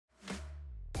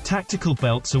Tactical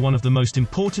belts are one of the most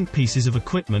important pieces of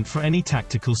equipment for any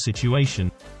tactical situation.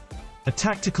 A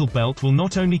tactical belt will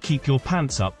not only keep your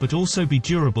pants up but also be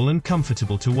durable and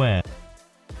comfortable to wear.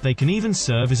 They can even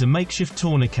serve as a makeshift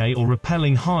tourniquet or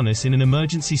rappelling harness in an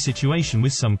emergency situation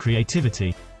with some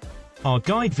creativity. Our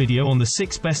guide video on the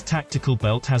 6 best tactical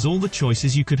belt has all the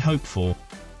choices you could hope for.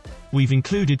 We've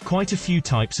included quite a few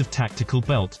types of tactical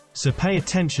belt, so pay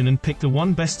attention and pick the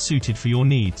one best suited for your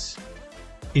needs.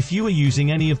 If you are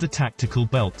using any of the tactical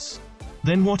belts,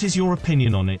 then what is your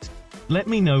opinion on it? Let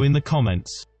me know in the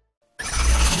comments.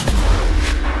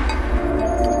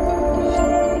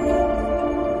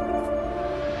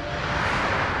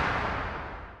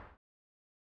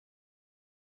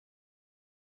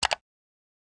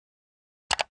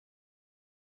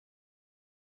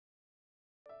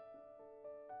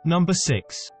 Number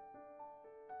 6.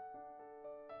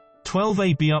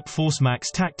 12AB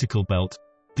UpForceMax Tactical Belt.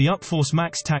 The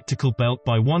UpForceMax Tactical Belt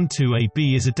by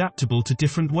 12AB is adaptable to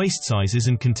different waist sizes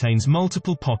and contains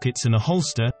multiple pockets and a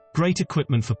holster, great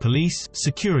equipment for police,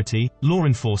 security, law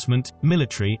enforcement,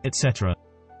 military, etc.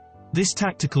 This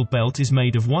tactical belt is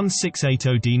made of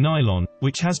 1680D nylon,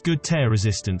 which has good tear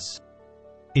resistance.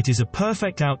 It is a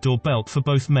perfect outdoor belt for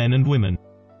both men and women.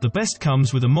 The best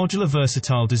comes with a modular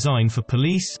versatile design for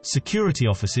police, security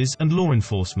officers, and law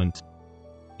enforcement.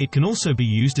 It can also be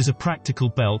used as a practical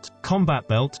belt, combat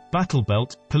belt, battle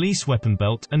belt, police weapon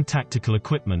belt, and tactical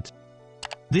equipment.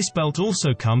 This belt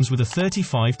also comes with a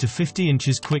 35 to 50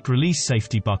 inches quick-release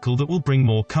safety buckle that will bring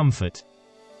more comfort.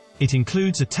 It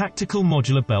includes a tactical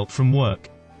modular belt from work.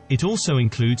 It also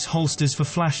includes holsters for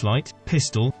flashlight,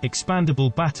 pistol,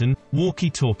 expandable baton,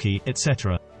 walkie-talkie,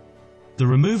 etc. The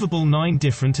removable 9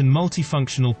 different and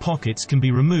multifunctional pockets can be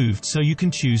removed so you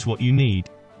can choose what you need.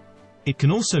 It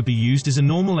can also be used as a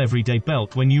normal everyday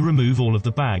belt when you remove all of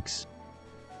the bags.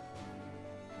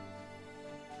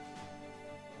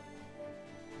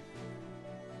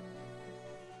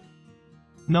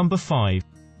 Number 5.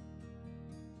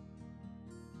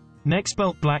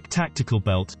 Nexbelt Black Tactical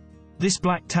Belt. This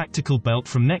black tactical belt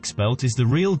from Nexbelt is the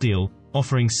real deal,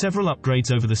 offering several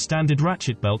upgrades over the standard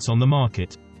ratchet belts on the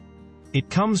market.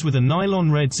 It comes with a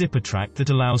nylon red zipper track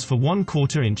that allows for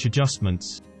 1/4 inch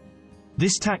adjustments.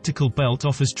 This tactical belt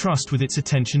offers trust with its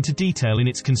attention to detail in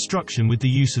its construction with the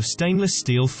use of stainless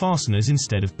steel fasteners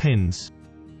instead of pins.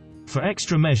 For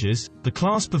extra measures, the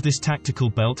clasp of this tactical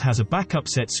belt has a backup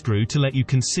set screw to let you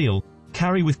conceal,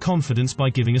 carry with confidence by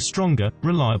giving a stronger,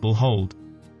 reliable hold.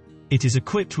 It is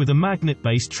equipped with a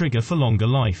magnet-based trigger for longer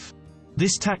life.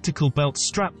 This tactical belt's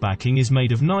strap backing is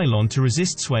made of nylon to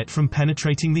resist sweat from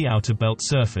penetrating the outer belt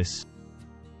surface.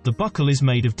 The buckle is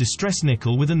made of distressed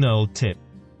nickel with a knurled tip.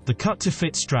 The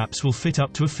cut-to-fit straps will fit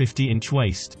up to a 50-inch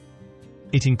waist.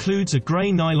 It includes a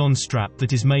grey nylon strap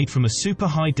that is made from a super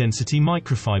high-density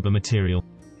microfiber material.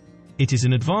 It is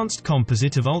an advanced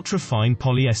composite of ultra-fine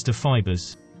polyester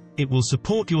fibers. It will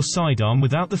support your sidearm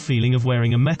without the feeling of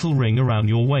wearing a metal ring around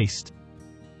your waist.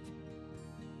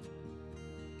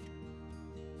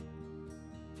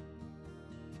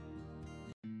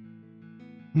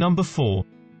 Number 4.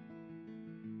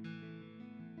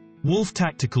 Wolf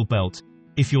Tactical Belt.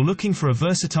 If you're looking for a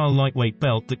versatile lightweight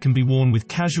belt that can be worn with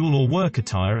casual or work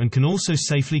attire and can also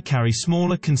safely carry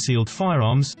smaller concealed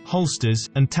firearms, holsters,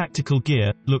 and tactical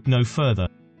gear, look no further.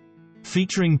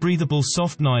 Featuring breathable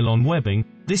soft nylon webbing,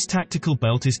 this tactical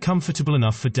belt is comfortable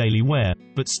enough for daily wear,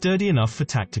 but sturdy enough for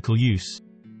tactical use.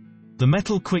 The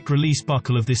metal quick-release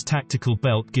buckle of this tactical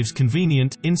belt gives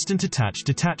convenient, instant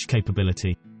attach-detach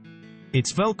capability.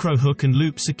 Its Velcro hook and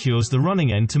loop secures the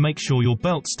running end to make sure your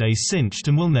belt stays cinched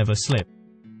and will never slip.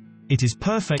 It is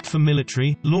perfect for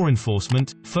military, law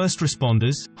enforcement, first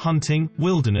responders, hunting,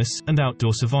 wilderness, and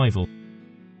outdoor survival.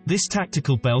 This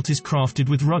tactical belt is crafted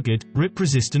with rugged,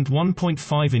 rip-resistant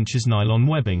 1.5 inches nylon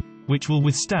webbing, which will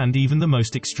withstand even the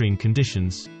most extreme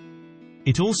conditions.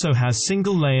 It also has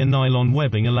single-layer nylon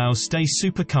webbing allows stay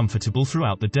super comfortable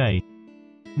throughout the day.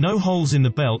 No holes in the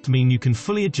belt mean you can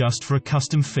fully adjust for a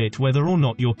custom fit whether or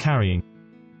not you're carrying.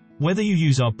 Whether you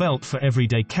use our belt for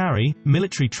everyday carry,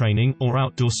 military training, or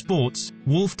outdoor sports,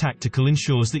 Wolf Tactical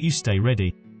ensures that you stay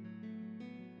ready.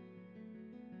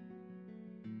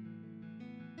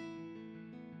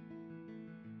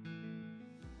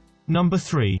 Number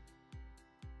 3.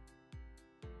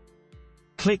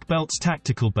 Klik Belts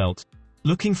Tactical Belt.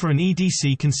 Looking for an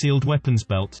EDC concealed weapons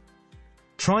belt?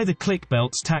 Try the Klik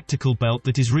Belts Tactical Belt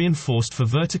that is reinforced for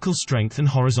vertical strength and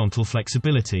horizontal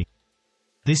flexibility.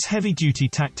 This heavy-duty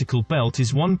tactical belt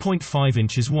is 1.5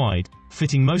 inches wide,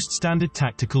 fitting most standard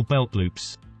tactical belt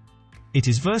loops. It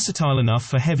is versatile enough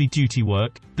for heavy-duty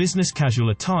work, business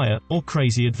casual attire, or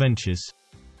crazy adventures.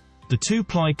 The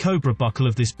 2-ply Cobra buckle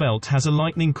of this belt has a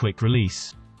lightning-quick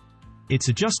release. Its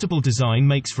adjustable design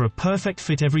makes for a perfect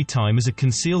fit every time as a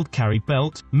concealed carry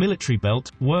belt, military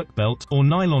belt, work belt, or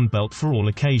nylon belt for all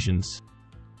occasions.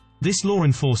 This law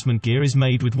enforcement gear is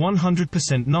made with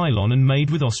 100% nylon and made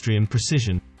with Austrian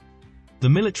precision. The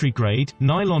military-grade,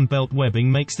 nylon belt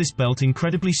webbing makes this belt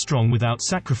incredibly strong without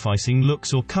sacrificing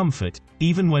looks or comfort,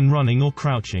 even when running or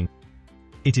crouching.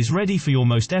 It is ready for your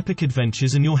most epic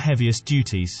adventures and your heaviest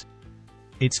duties.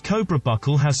 Its Cobra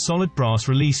buckle has solid brass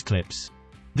release clips.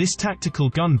 This tactical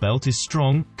gun belt is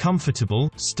strong,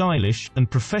 comfortable, stylish, and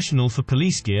professional for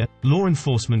police gear, law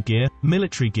enforcement gear,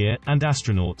 military gear, and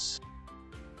astronauts.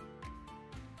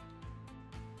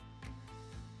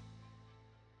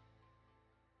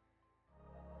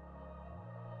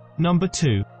 Number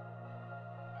 2.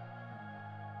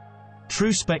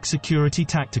 Tru-Spec Security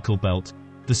Tactical Belt.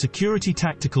 The Security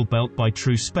Tactical Belt by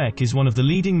Tru-Spec is one of the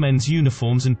leading men's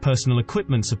uniforms and personal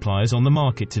equipment suppliers on the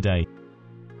market today.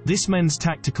 This men's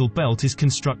tactical belt is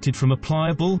constructed from a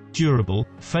pliable, durable,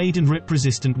 fade and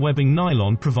rip-resistant webbing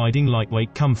nylon providing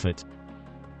lightweight comfort.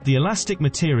 The elastic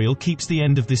material keeps the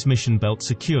end of this mission belt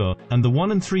secure, and the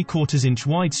 1 3/4 inch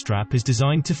wide strap is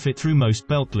designed to fit through most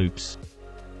belt loops.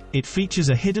 It features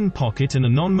a hidden pocket and a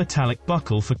non-metallic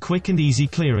buckle for quick and easy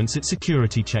clearance at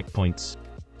security checkpoints.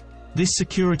 This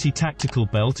security tactical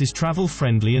belt is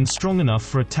travel-friendly and strong enough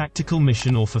for a tactical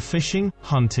mission or for fishing,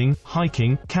 hunting,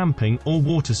 hiking, camping, or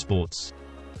water sports.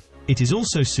 It is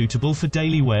also suitable for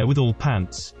daily wear with all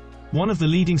pants. One of the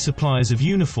leading suppliers of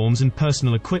uniforms and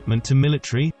personal equipment to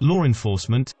military, law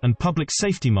enforcement, and public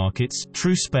safety markets,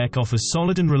 Tru-Spec offers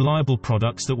solid and reliable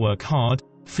products that work hard,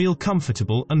 feel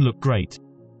comfortable, and look great.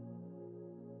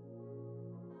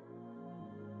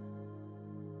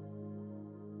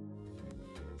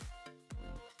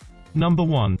 Number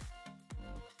 1.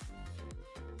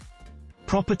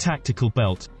 Proper Tactical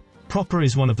Belt. Proper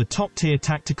is one of the top-tier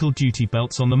tactical duty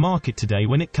belts on the market today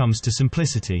when it comes to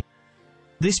simplicity.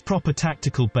 This Proper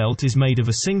Tactical Belt is made of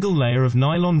a single layer of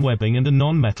nylon webbing and a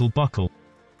non-metal buckle.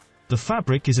 The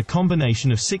fabric is a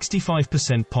combination of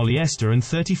 65% polyester and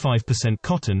 35%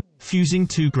 cotton, fusing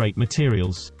two great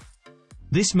materials.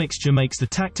 This mixture makes the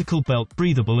tactical belt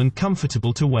breathable and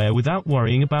comfortable to wear without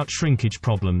worrying about shrinkage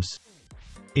problems.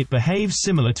 It behaves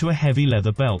similar to a heavy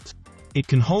leather belt. It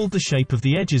can hold the shape of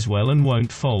the edges well and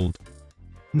won't fold.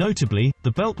 Notably,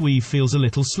 the belt weave feels a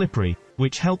little slippery,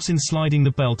 which helps in sliding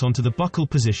the belt onto the buckle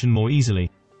position more easily.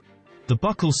 The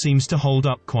buckle seems to hold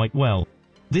up quite well.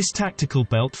 This tactical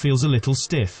belt feels a little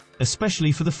stiff,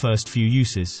 especially for the first few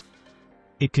uses.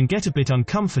 It can get a bit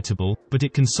uncomfortable, but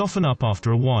it can soften up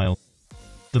after a while.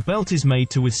 The belt is made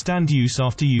to withstand use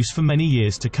after use for many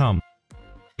years to come.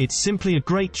 It's simply a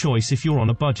great choice if you're on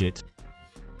a budget.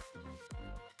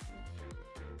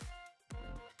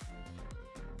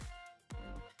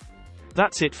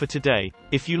 That's it for today.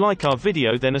 If you like our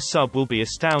video, then a sub will be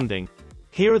astounding.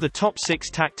 Here are the top 6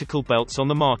 tactical belts on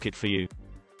the market for you.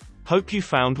 Hope you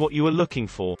found what you were looking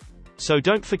for. So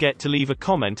don't forget to leave a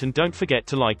comment and don't forget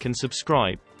to like and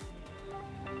subscribe.